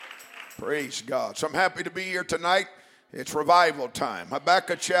Praise God. So I'm happy to be here tonight. It's revival time.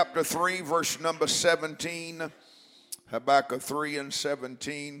 Habakkuk chapter 3, verse number 17. Habakkuk 3 and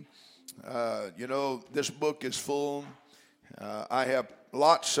 17. This book is full. I have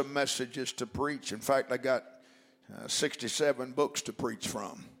lots of messages to preach. In fact, I got 67 books to preach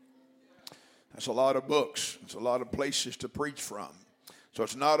from. That's a lot of books. It's a lot of places to preach from. So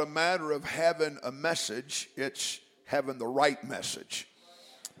it's not a matter of having a message. It's having the right message.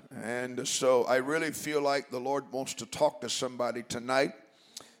 And so I really feel like the Lord wants to talk to somebody tonight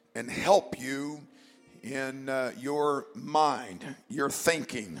and help you in your mind, your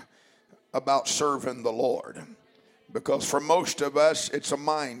thinking about serving the Lord. Because for most of us, it's a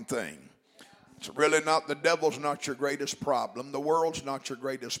mind thing. It's really not, the devil's not your greatest problem. The world's not your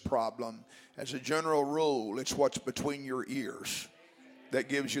greatest problem. As a general rule, it's what's between your ears that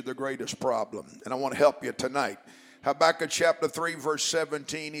gives you the greatest problem. And I want to help you tonight. Habakkuk chapter 3, verse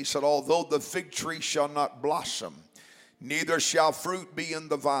 17, he said, although the fig tree shall not blossom, neither shall fruit be in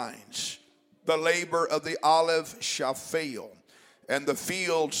the vines, the labor of the olive shall fail, and the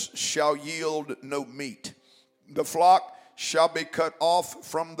fields shall yield no meat. The flock shall be cut off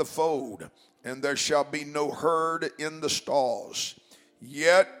from the fold, and there shall be no herd in the stalls.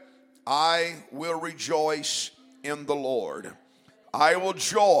 Yet I will rejoice in the Lord. I will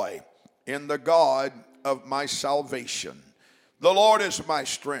joy in the God of my salvation. The Lord is my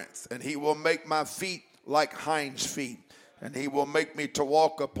strength, and he will make my feet like hinds' feet, and he will make me to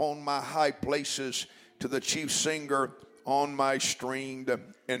walk upon my high places, to the chief singer on my stringed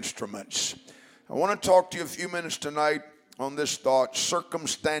instruments. I want to talk to you a few minutes tonight on this thought,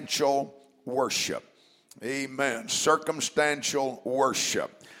 circumstantial worship. Amen. Circumstantial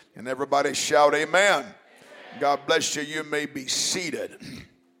worship. And everybody shout amen. Amen. God bless you. You may be seated.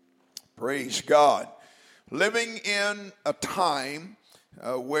 Praise God. Living in a time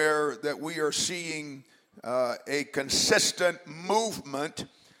where that we are seeing a consistent movement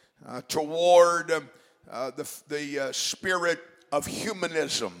toward the spirit of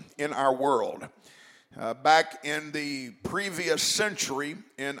humanism in our world. Back in the previous century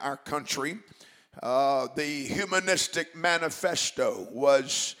in our country, the Humanistic Manifesto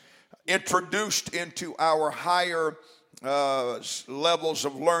was introduced into our higher levels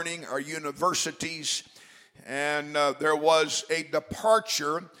of learning, our universities, and there was a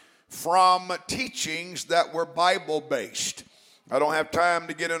departure from teachings that were Bible-based. I don't have time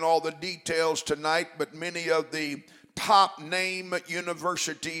to get in all the details tonight, but many of the top name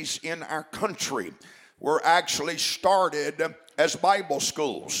universities in our country were actually started as Bible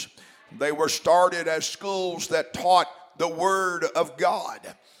schools. They were started as schools that taught the Word of God.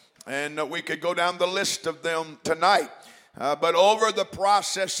 And we could go down the list of them tonight. But over the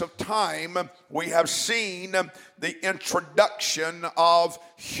process of time, we have seen the introduction of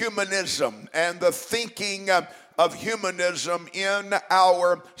humanism and the thinking of humanism in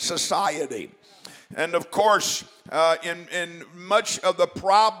our society. And of course, in much of the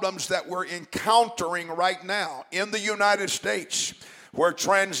problems that we're encountering right now in the United States, where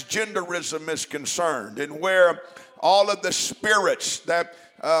transgenderism is concerned and where all of the spirits that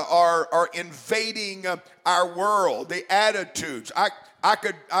are invading our world, the attitudes. I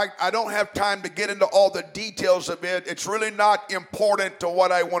don't have time to get into all the details of it. It's really not important to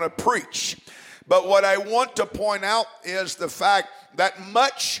what I want to preach. But what I want to point out is the fact that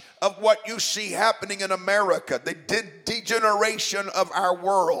much of what you see happening in America, the degeneration of our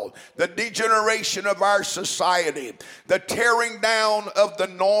world, the degeneration of our society, the tearing down of the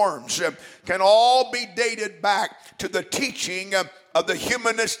norms, can all be dated back to the teaching of the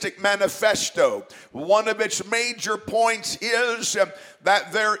Humanistic Manifesto. One of its major points is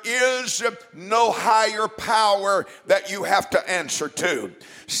that there is no higher power that you have to answer to.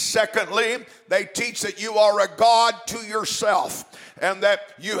 Secondly, they teach that you are a God to yourself and that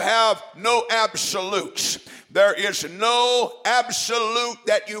you have no absolutes. There is no absolute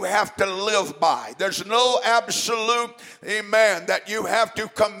that you have to live by. There's no absolute, amen, that you have to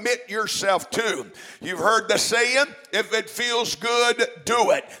commit yourself to. You've heard the saying, if it feels good,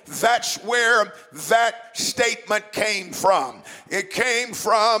 do it. That's where that statement came from. It came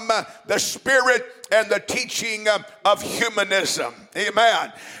from the spirit and the teaching of humanism.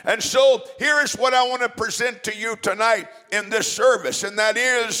 Amen. And so here is what I want to present to you tonight in this service, and that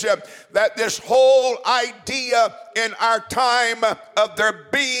is that this whole idea in our time of there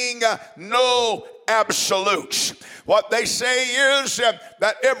being no absolutes. What they say is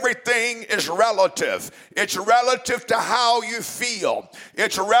that everything is relative. It's relative to how you feel.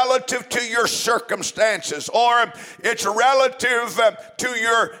 It's relative to your circumstances, or it's relative to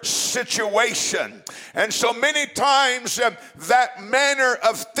your situation. And so many times that manner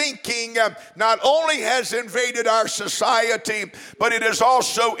of thinking not only has invaded our society, but it has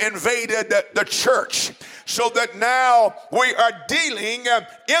also invaded the church. So that now we are dealing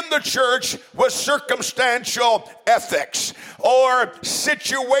in the church with circumstantial ethics or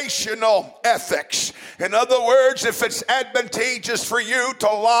situational ethics. In other words, if it's advantageous for you to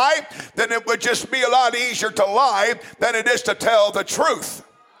lie, then it would just be a lot easier to lie than it is to tell the truth.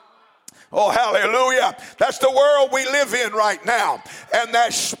 Oh, hallelujah. That's the world we live in right now. And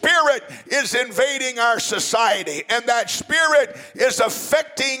that spirit is invading our society. And that spirit is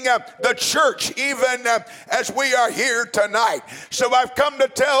affecting the church even as we are here tonight. So I've come to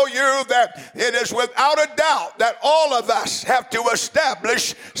tell you that it is without a doubt that all of us have to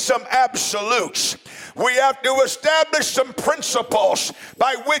establish some absolutes. We have to establish some principles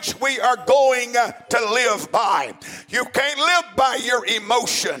by which we are going to live by. You can't live by your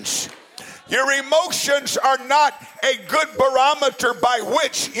emotions. Your emotions are not a good barometer by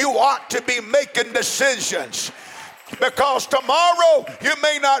which you ought to be making decisions. Because tomorrow you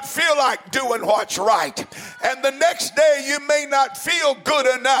may not feel like doing what's right. And the next day you may not feel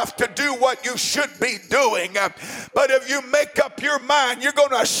good enough to do what you should be doing. But if you make up your mind, you're going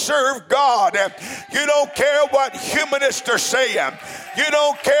to serve God. You don't care what humanists are saying. You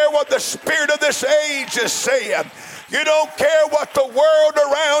don't care what the spirit of this age is saying. You don't care what the world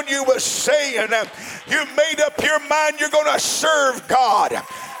around you is saying. You made up your mind you're going to serve God.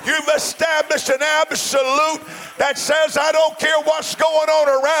 You've established an absolute that says, I don't care what's going on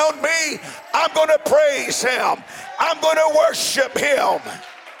around me. I'm going to praise him. I'm going to worship him.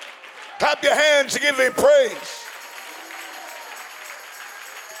 Clap your hands and give him praise.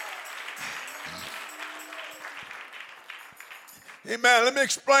 Amen. Let me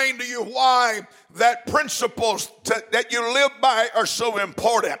explain to you why that principles that you live by are so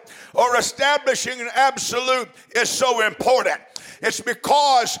important, or establishing an absolute is so important. It's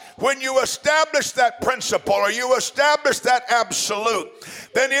because when you establish that principle or you establish that absolute,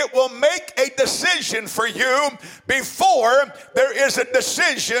 then it will make a decision for you before there is a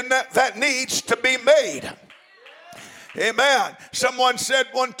decision that needs to be made. Amen. Someone said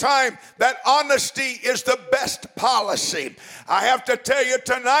one time that honesty is the best policy. I have to tell you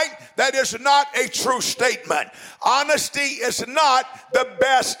tonight, that is not a true statement. Honesty is not the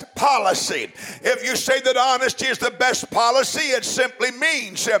best policy. If you say that honesty is the best policy, it simply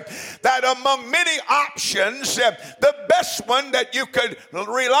means that among many options, the best one that you could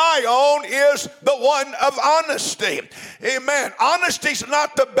rely on is the one of honesty. Amen. Honesty is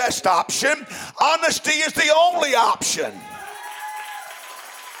not the best option. Honesty is the only option.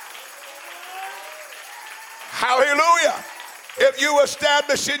 Hallelujah. If you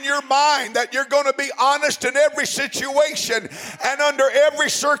establish in your mind that you're going to be honest in every situation and under every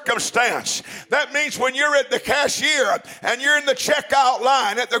circumstance, that means when you're at the cashier and you're in the checkout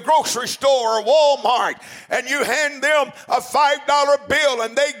line at the grocery store or Walmart and you hand them a $5 bill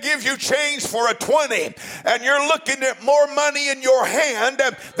and they give you change for a 20 and you're looking at more money in your hand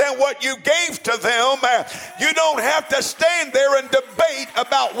than what you gave to them, you don't have to stand there and debate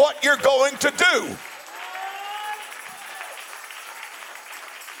about what you're going to do.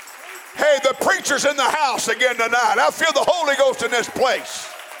 Hey, the preacher's in the house again tonight. I feel the Holy Ghost in this place.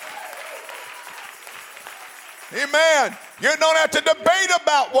 Amen. You don't have to debate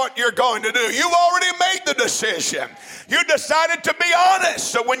about what you're going to do. You already made the decision. You decided to be honest.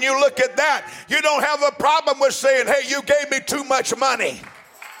 So when you look at that, you don't have a problem with saying, hey, you gave me too much money.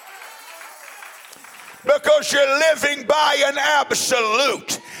 Because you're living by an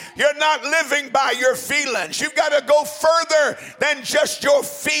absolute. You're not living by your feelings. You've got to go further than just your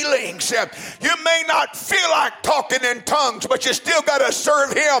feelings. You may not feel like talking in tongues, but you still got to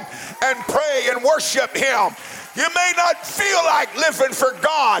serve him and pray and worship him. You may not feel like living for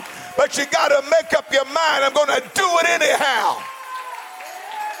God, but you got to make up your mind, I'm going to do it anyhow.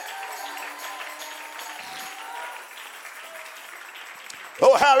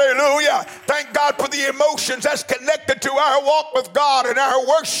 Oh, hallelujah. Thank God for the emotions that's connected to our walk with God and our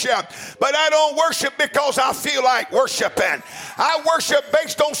worship. But I don't worship because I feel like worshiping. I worship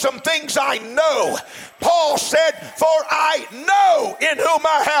based on some things I know. Paul said, for I know in whom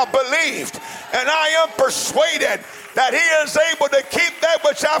I have believed, and I am persuaded that he is able to keep that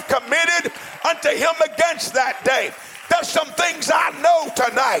which I've committed unto him against that day. There's some things I know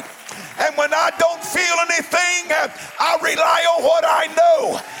tonight. And when I don't feel anything, I rely on what I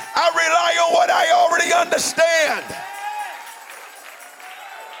know. I rely on what I already understand.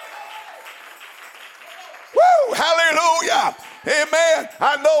 Woo! Hallelujah! Amen.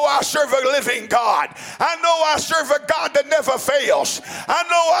 I know I serve a living God. I know I serve a God that never fails. I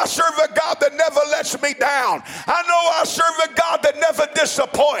know I serve a God that never lets me down. I know I serve a God that never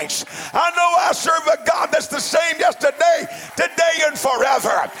disappoints. I know I serve a God that's the same yesterday, today, and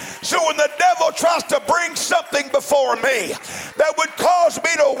forever. So when the devil tries to bring something before me that would cause me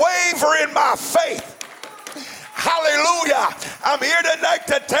to waver in my faith, hallelujah, I'm here tonight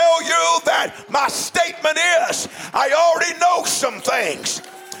to tell you that my statement is, I already know some things.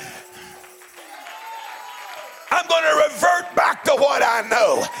 I'm going to revert back to what I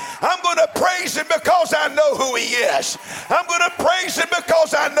know. I'm going to praise him because I know who he is. I'm going to praise him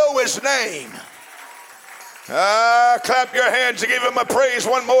because I know his name. Clap your hands and give him a praise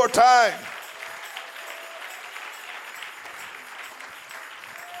one more time.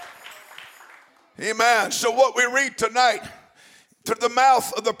 Amen. So what we read tonight, through the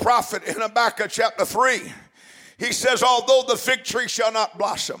mouth of the prophet in Habakkuk chapter 3, he says, although the fig tree shall not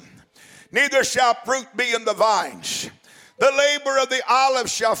blossom, neither shall fruit be in the vines, the labor of the olive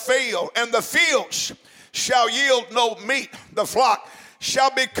shall fail, and the fields shall yield no meat. The flock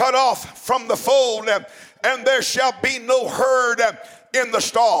shall be cut off from the fold, and there shall be no herd in the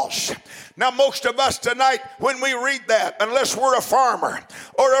stalls. Now, most of us tonight, when we read that, unless we're a farmer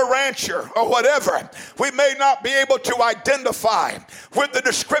or a rancher or whatever, we may not be able to identify with the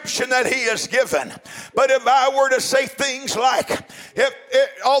description that he has given. But if I were to say things like,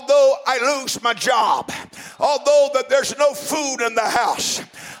 although I lose my job, although that there's no food in the house,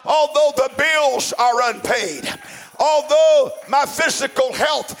 although the bills are unpaid, although my physical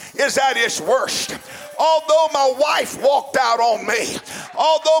health is at its worst, although my wife walked out on me,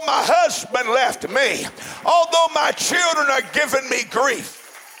 although my husband left me, although my children are giving me grief,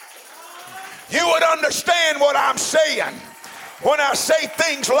 you would understand what I'm saying when I say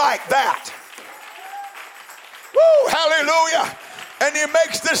things like that. Woo, hallelujah. And he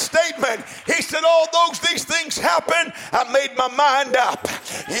makes this statement. He said, although these things happen, I made my mind up.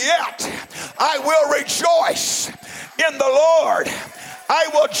 Yet I will rejoice in the Lord. I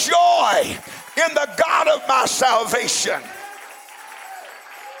will joy in the God of my salvation.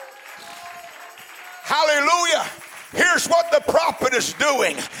 Hallelujah. Here's what the prophet is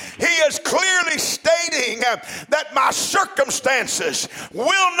doing. He is clearly stating that my circumstances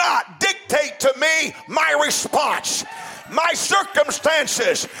will not dictate to me my response. My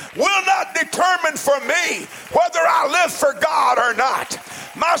circumstances will not determine for me whether I live for God or not.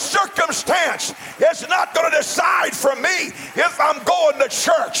 My circumstance is not going to decide for me if I'm going to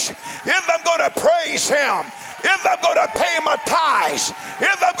church, if I'm going to praise him, if I'm going to pay my tithes,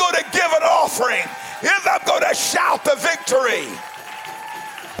 if I'm going to give an offering, if I'm going to shout the victory.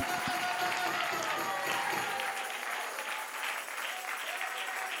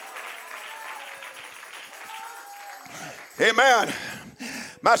 Amen.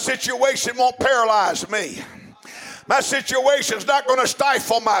 My situation won't paralyze me. My situation's not going to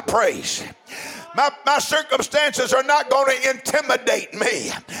stifle my praise. My circumstances are not going to intimidate me.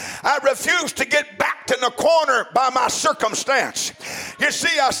 I refuse to get backed in the corner by my circumstance. You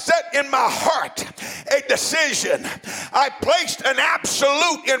see, I set in my heart a decision. I placed an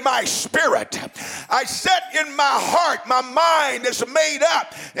absolute in my spirit. I set in my heart, my mind is made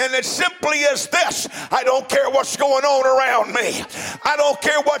up, and it simply is this: I don't care what's going on around me. I don't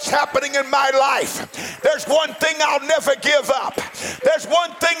care what's happening in my life. There's one thing I'll never give up. There's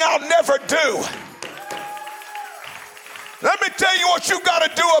one thing I'll never do. Let me tell you what you got to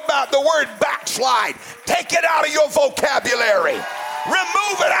do about the word backslide. Take it out of your vocabulary.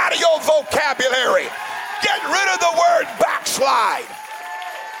 Remove it out of your vocabulary. Get rid of the word backslide.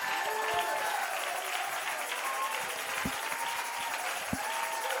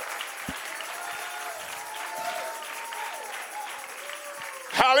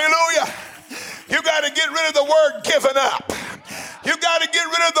 Hallelujah. You got to get rid of the word given up. You got to get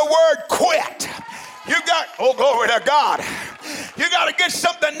rid of the word quit. You got, oh, glory to God. You got to get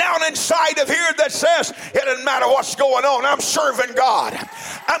something down inside of here that says, it doesn't matter what's going on. I'm serving God.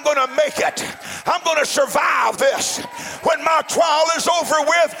 I'm going to make it. I'm going to survive this. When my trial is over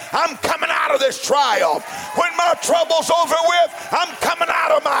with, I'm coming out of this trial. When my trouble's over with, I'm coming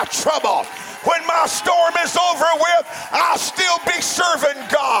out of my trouble. When my storm is over with, I'll still be serving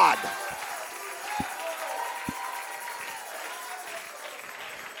God.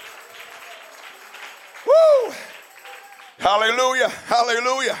 Woo! Hallelujah,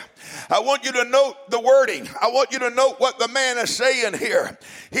 hallelujah. I want you to note the wording. I want you to note what the man is saying here.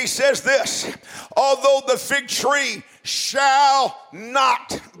 He says this: although the fig tree shall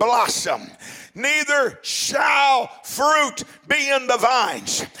not blossom, neither shall fruit be in the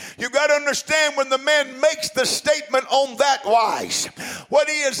vines. You got to understand, when the man makes the statement on that wise, what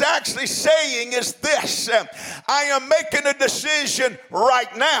he is actually saying is this: I am making a decision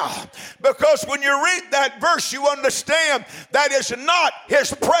right now. Because when you read that verse, you understand that is not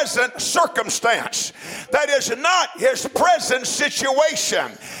his present circumstance. That is not his present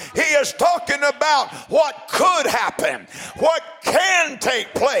situation. He is talking about what could happen, what can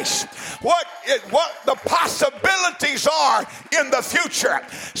take place, what the possibilities are in the future.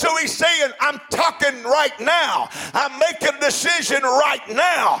 So he's saying, I'm talking right now. I'm making a decision right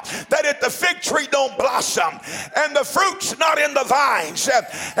now that if the fig tree don't blossom and the fruit's not in the vines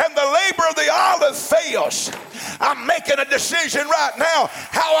and the labor of the olive fails, I'm making a decision right now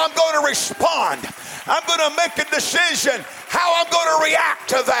how I'm going to respond. I'm going to make a decision how I'm going to react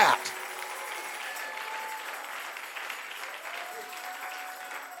to that.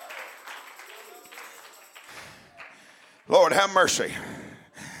 Lord, have mercy.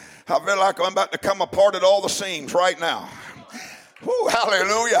 I feel like I'm about to come apart at all the seams right now. Woo,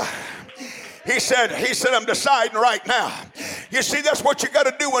 hallelujah. He said, I'm deciding right now. You see, that's what you got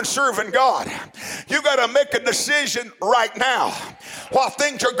to do in serving God. You got to make a decision right now. While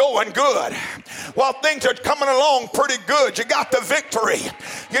things are going good, while things are coming along pretty good, you got the victory.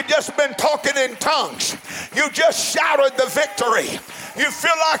 You just been talking in tongues. You just shouted the victory. You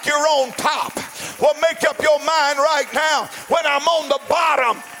feel like you're on top. Well, make up your mind right now. When I'm on the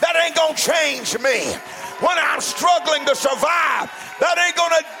bottom, that ain't going to change me. When I'm struggling to survive, that ain't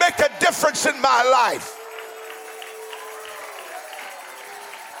going to make a difference in my life.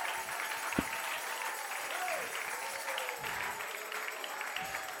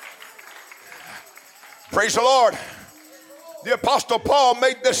 Praise the Lord. The Apostle Paul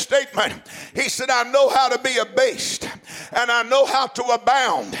made this statement. He said, I know how to be abased, and I know how to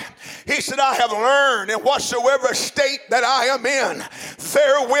abound. He said, I have learned in whatsoever state that I am in,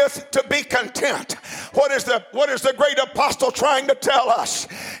 therewith to be content. What is the great apostle trying to tell us?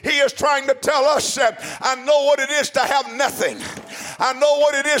 He is trying to tell us that I know what it is to have nothing. I know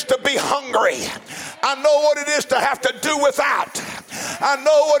what it is to be hungry. I know what it is to have to do without. I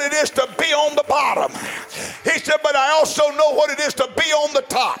know what it is to be on the bottom. He said, but I also know what it is to be on the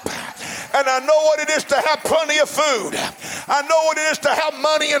top. And I know what it is to have plenty of food. I know what it is to have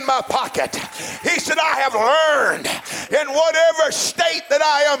money in my pocket. He said, I have learned in whatever state that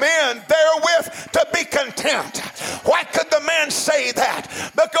I am in, therewith to be content. Why could the man say that?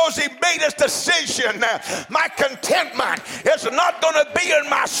 Because he made his decision. My contentment is not going to be in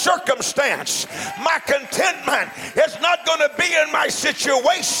my circumstance. My contentment is not going to be in my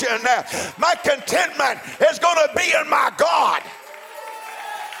situation. My contentment is going to be in my God.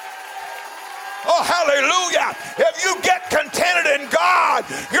 Oh, hallelujah. If you get contented in God,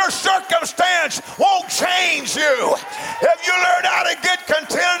 your circumstance won't change you. If you learn how to get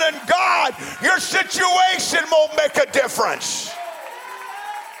contented in God, your situation won't make a difference.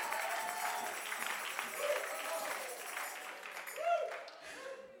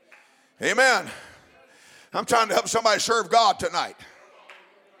 Amen. I'm trying to help somebody serve God tonight.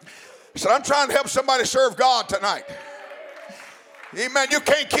 So I'm trying to help somebody serve God tonight. Amen. You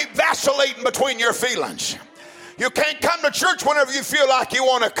can't keep vacillating between your feelings. You can't come to church whenever you feel like you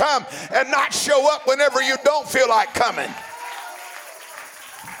want to come and not show up whenever you don't feel like coming.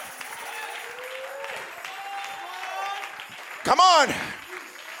 Come on.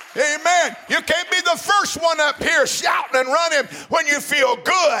 Amen. You can't be the first one up here shouting and running when you feel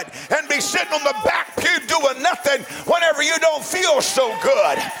good and be sitting on the back pew doing nothing whenever you don't feel so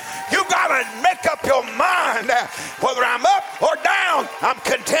good. You got to make up your mind. Whether I'm up or down, I'm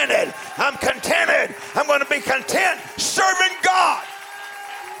contented. I'm contented. I'm going to be content serving God.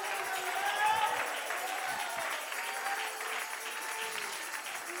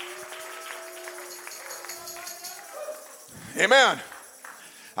 Amen.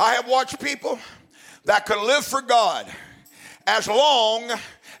 I have watched people that could live for God as long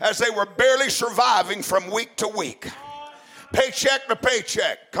as they were barely surviving from week to week. Paycheck to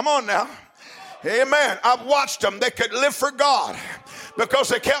paycheck. Come on now. Amen. I've watched them. They could live for God because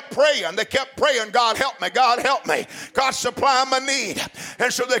they kept praying. They kept praying, God help me, God help me. God supply my need.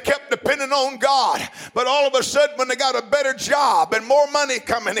 And so they kept depending on God. But all of a sudden when they got a better job and more money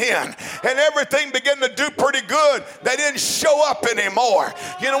coming in and everything began to do pretty good, they didn't show up anymore.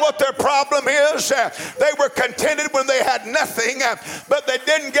 You know what their problem is? They were contented when they had nothing, but they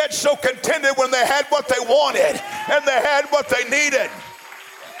didn't get so contented when they had what they wanted and they had what they needed.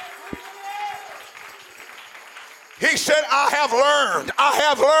 He said, I have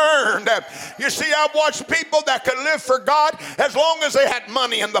learned. You see, I've watched people that could live for God as long as they had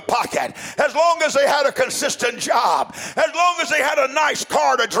money in the pocket, as long as they had a consistent job, as long as they had a nice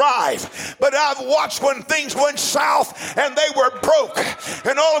car to drive. But I've watched when things went south and they were broke,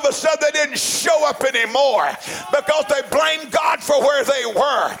 and all of a sudden they didn't show up anymore because they blamed God for where they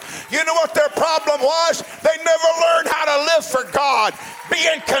were. You know what their problem was? They never learned how to live for God,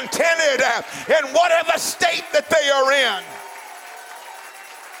 being contented in whatever state that they are in.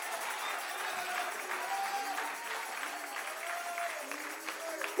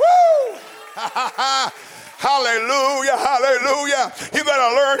 Woo! Hallelujah, hallelujah. You got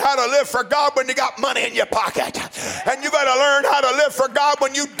to learn how to live for God when you got money in your pocket. And you got to learn how to live for God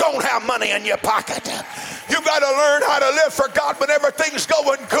when you don't have money in your pocket. You got to learn how to live for God when everything's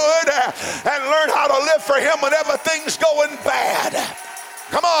going good, and learn how to live for Him when everything's going bad.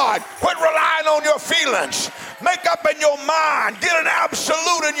 Come on, quit relying on your feelings. Make up in your mind. Get an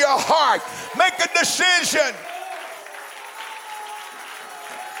absolute in your heart. Make a decision.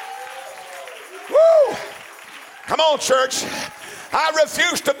 Woo! Come on, church. I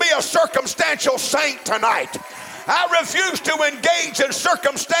refuse to be a circumstantial saint tonight. I refuse to engage in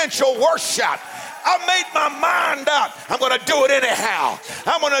circumstantial worship. I made my mind up. I'm going to do it anyhow.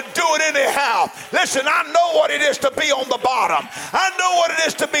 I'm going to do it anyhow. Listen, I know what it is to be on the bottom. I know what it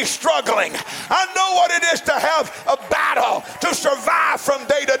is to be struggling. I know what it is to have a battle to survive from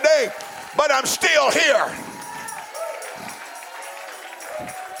day to day. But I'm still here.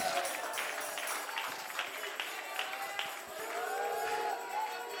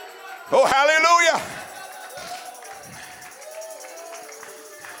 Oh, hallelujah.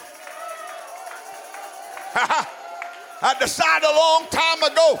 I decided a long time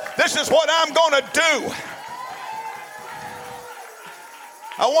ago, this is what I'm going to do.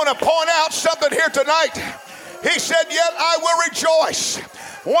 I want to point out something here tonight. He said, yet I will rejoice.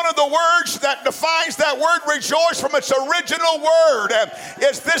 One of the words that defines that word rejoice from its original word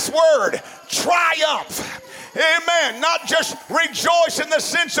is this word, triumph. Amen. Not just rejoice in the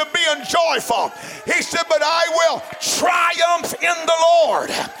sense of being joyful. He said, but I will triumph in the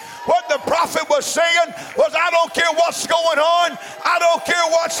Lord. What the prophet was saying was, I don't care what's going on. I don't care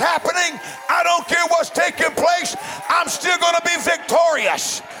what's happening. I don't care what's taking place. I'm still going to be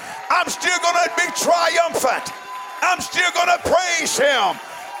victorious. I'm still going to be triumphant. I'm still going to praise Him.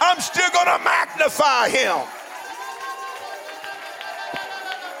 I'm still going to magnify Him.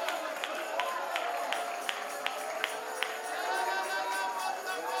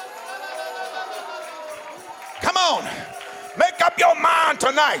 Come on. Make up your mind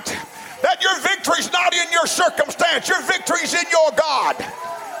tonight that your victory's not in your circumstance. Your victory's in your God.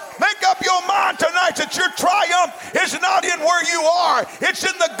 Make up your mind tonight that your triumph is not in where you are. It's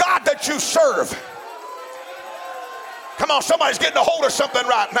in the God that you serve. Come on, somebody's getting a hold of something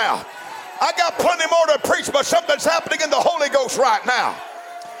right now. I got plenty more to preach, but something's happening in the Holy Ghost right now.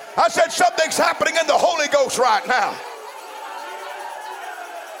 I said something's happening in the Holy Ghost right now.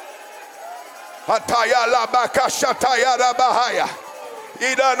 Ataya la baka shataya la bahaya.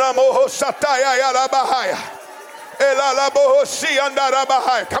 Ida na moho sataya ya la bahaya. Ela la boho si anda la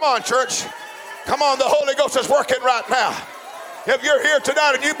bahaya. Come on, church. Come on, the Holy Ghost is working right now. If you're here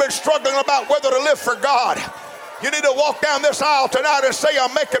tonight and you've been struggling about whether to live for God, you need to walk down this aisle tonight and say,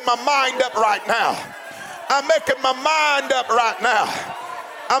 I'm making my mind up right now. I'm making my mind up right now.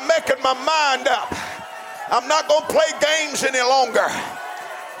 I'm making my mind up. I'm not going to play games any longer.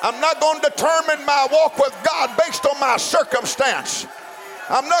 I'm not going to determine my walk with God based on my circumstance.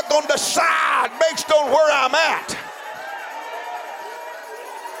 I'm not going to decide based on where I'm at.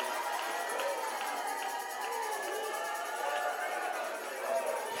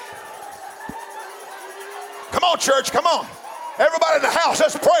 Come on, church, come on. Everybody in the house,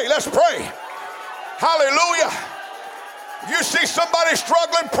 let's pray, let's pray. Hallelujah. If you see somebody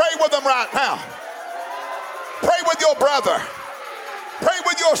struggling, pray with them right now. Pray with your brother. Pray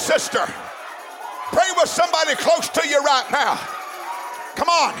with your sister. Pray with somebody close to you right now. Come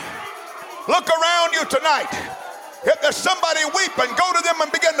on. Look around you tonight. If there's somebody weeping, go to them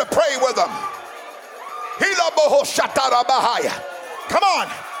and begin to pray with them. Come on.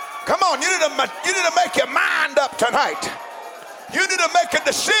 Come on. You need to make your mind up tonight. You need to make a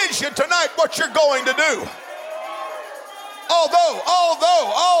decision tonight what you're going to do. Although,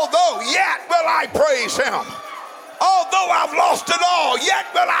 yet will I praise Him. Although I've lost it all, yet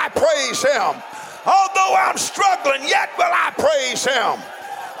will I praise Him. Although I'm struggling, yet will I praise Him.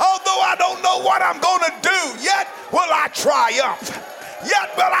 Although I don't know what I'm going to do, yet will I triumph.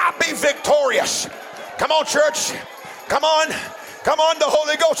 Yet will I be victorious. Come on, church. Come on. Come on. The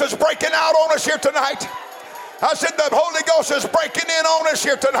Holy Ghost is breaking out on us here tonight. I said the Holy Ghost is breaking in on us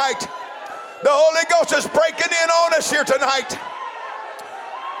here tonight. The Holy Ghost is breaking in on us here tonight.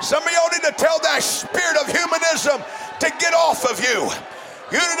 Some of y'all need to tell that spirit of humanism to get off of you.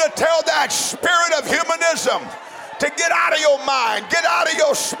 You need to tell that spirit of humanism to get out of your mind, get out of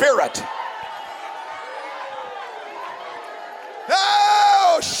your spirit.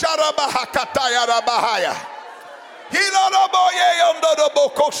 Oh, Sharabahakatayarabahaya.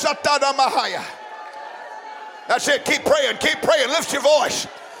 That's it. Keep praying. Keep praying. Lift your voice.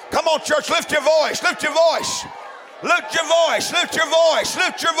 Come on, church. Lift your voice. Lift your voice. Lift your voice. Lift your voice.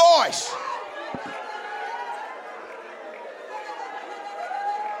 Lift your voice.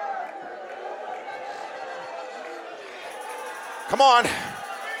 Come on.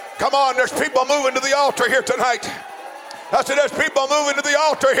 Come on. There's people moving to the altar here tonight. I said there's people moving to the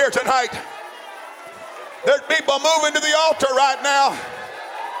altar here tonight. There's people moving to the altar right now.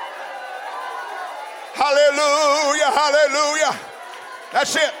 Hallelujah, hallelujah.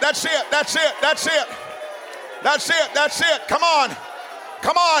 That's it, that's it, that's it, that's it. That's it, that's it. Come on,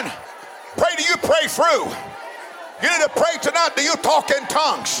 come on. Pray till you pray through. You need to pray tonight till you talk in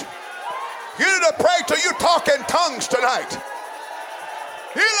tongues. You need to pray till you talk in tongues tonight.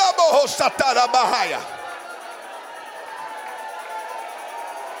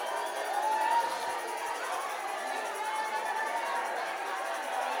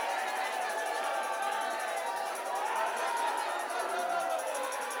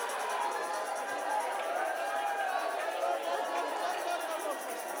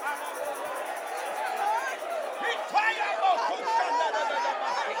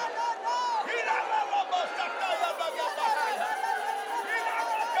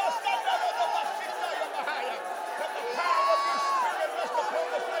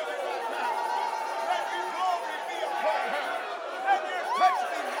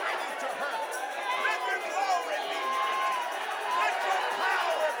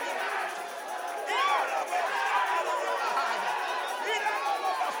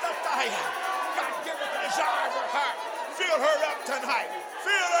 God, give her the desire of her heart. Fill her up tonight.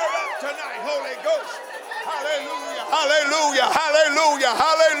 Fill her up tonight, Holy Ghost. Hallelujah, hallelujah, hallelujah,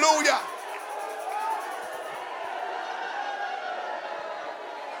 hallelujah.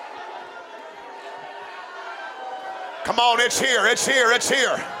 Come on, it's here, it's here, it's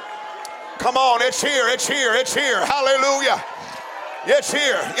here. Come on, it's here, it's here, it's here. Hallelujah. It's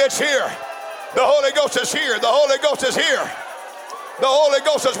here, it's here. The Holy Ghost is here. The Holy Ghost is here. The Holy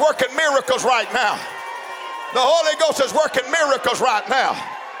Ghost is working miracles right now. The Holy Ghost is working miracles right now.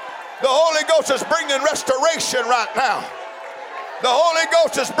 The Holy Ghost is bringing restoration right now. The Holy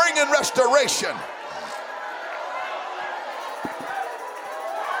Ghost is bringing restoration.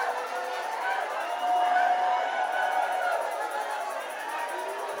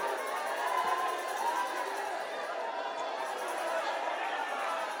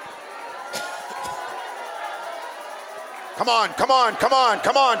 Come on, come on, come on,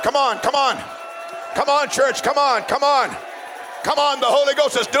 come on, come on, come on. Come on, church, come on, come on. Come on, the Holy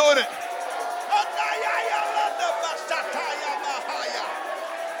Ghost is doing it.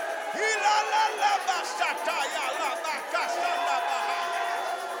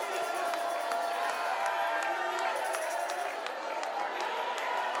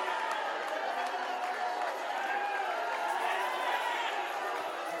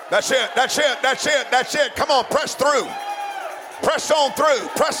 That's it, that's it, that's it, that's it. Come on, press through. Press on through,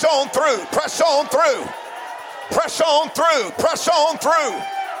 press on through, press on through, press on through, press on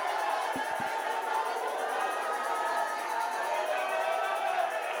through.